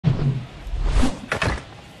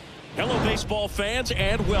baseball fans,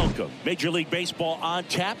 and welcome. Major League Baseball on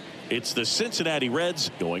tap. It's the Cincinnati Reds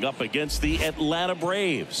going up against the Atlanta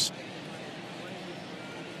Braves.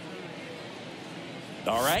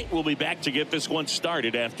 All right, we'll be back to get this one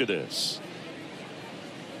started after this.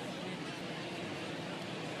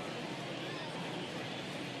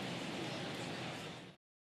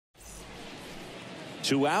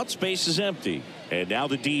 Two outs, base is empty. And now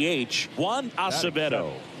the DH, Juan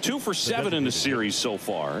Acevedo. 2 for 7 in the series so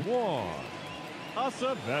far. Juan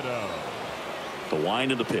Acevedo. The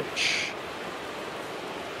wind of the pitch.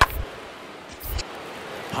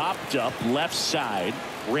 Popped up left side.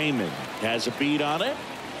 Raymond has a beat on it.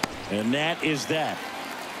 And that is that.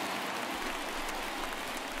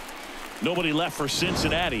 Nobody left for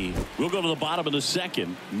Cincinnati. We'll go to the bottom of the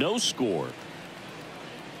second. No score.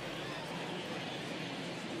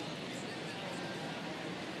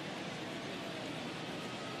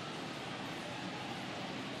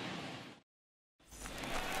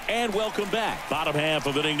 And welcome back. Bottom half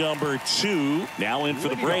of inning number 2. Now in for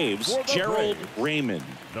the Braves, Gerald Raymond.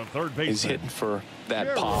 The third baseman. He's hitting for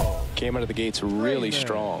that pop. Came out of the gates really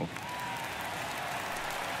strong.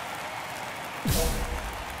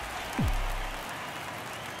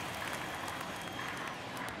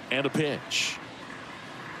 And a pitch.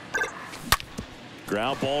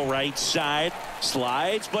 Ground ball right side.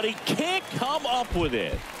 Slides, but he can't come up with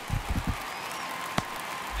it.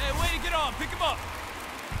 Hey, way to get on. Pick him up.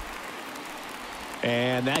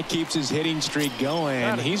 And that keeps his hitting streak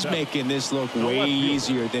going. He's making this look way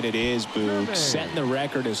easier than it is, Boog. Setting the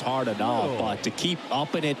record is hard enough, but to keep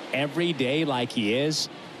upping it every day like he is,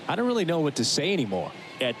 I don't really know what to say anymore.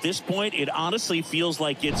 At this point, it honestly feels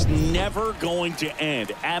like it's never going to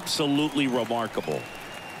end. Absolutely remarkable.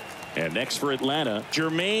 And next for Atlanta,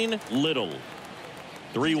 Jermaine Little.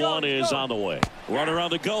 3-1 is on the way. Runner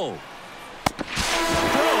on the go.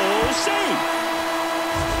 Throw, save.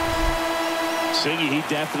 Siggy, he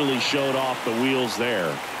definitely showed off the wheels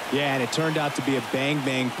there. Yeah, and it turned out to be a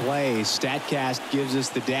bang-bang play. StatCast gives us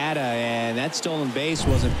the data, and that stolen base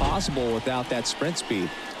wasn't possible without that sprint speed.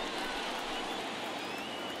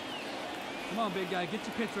 Come on, big guy. Get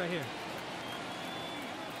your pitch right here.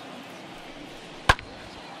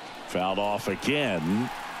 Fouled off again.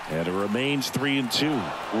 And it remains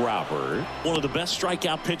 3-2. Robert, one of the best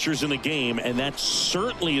strikeout pitchers in the game, and that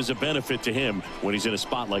certainly is a benefit to him when he's in a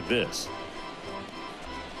spot like this.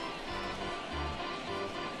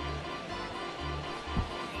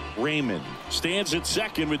 Raymond stands at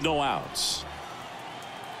second with no outs.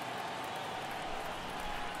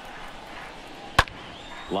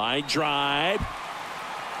 Line drive.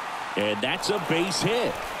 And that's a base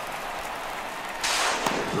hit.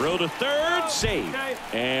 Throw to third, safe.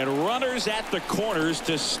 And runners at the corners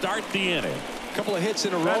to start the inning. A couple of hits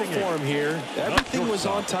in a row for him here. Everything was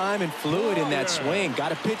on time and fluid in that swing.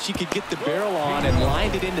 Got a pitch he could get the barrel on and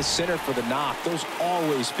lined it into center for the knock. Those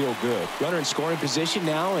always feel good. Runner in scoring position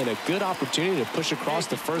now and a good opportunity to push across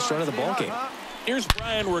the first run of the ballgame. Here's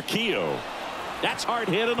Brian Rocchio. That's hard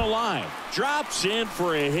hit on the line. Drops in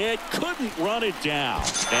for a hit. Couldn't run it down.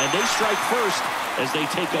 And they strike first as they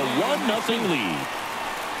take a 1-0 lead.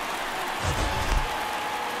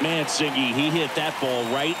 Man, Siggy, he hit that ball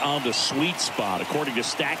right on the sweet spot. According to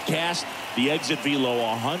StatCast, the exit velo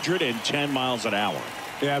 110 miles an hour.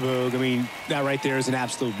 Yeah, Boog. I mean, that right there is an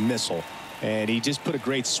absolute missile. And he just put a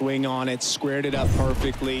great swing on it, squared it up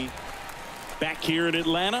perfectly. Back here in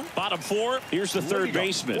Atlanta, bottom 4. Here's the third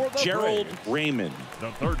baseman, Gerald Raymond. The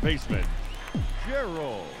third baseman,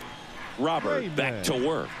 Gerald Robert Raymond. Back to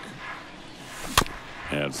work.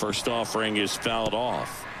 And first offering is fouled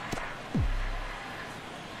off.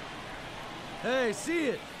 Hey, see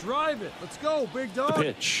it. Drive it. Let's go, big dog. The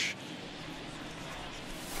pitch.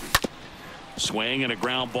 Swing and a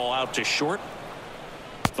ground ball out to short.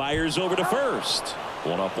 Fires over to first.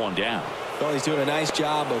 1 up, 1 down. Well, he's doing a nice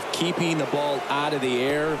job of keeping the ball out of the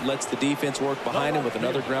air. Lets the defense work behind him with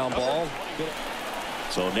another ground ball.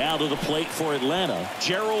 So now to the plate for Atlanta,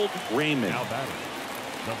 Gerald Raymond. Now batting,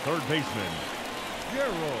 the third baseman,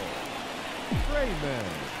 Gerald Raymond.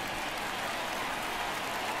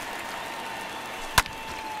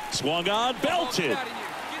 Swung on, belted. Get out of here.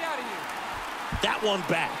 Get out of here. That one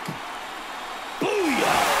back.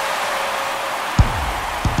 Booyah!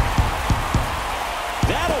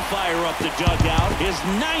 That'll fire up the dugout. His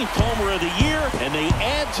 9th homer of the year, and they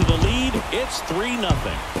add to the lead. It's 3-0.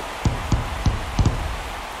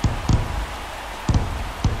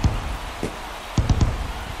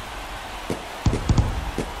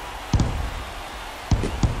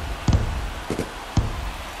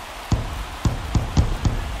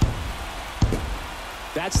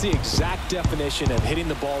 That's That's the exact definition of hitting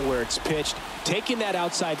the ball where it's pitched, taking that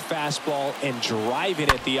outside fastball and driving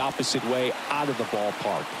it the opposite way out of the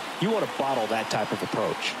ballpark. You want to bottle that type of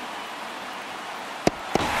approach.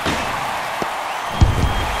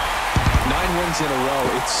 9 wins in a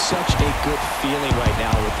row. It's such a good feeling right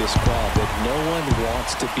now with this club that no one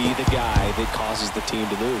wants to be the guy that causes the team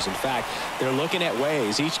to lose. In fact, they're looking at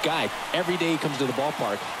ways. Each guy, every day he comes to the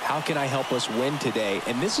ballpark, how can I help us win today?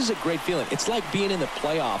 And this is a great feeling. It's like being in the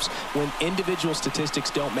playoffs when individual statistics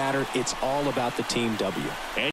don't matter. It's all about the team W.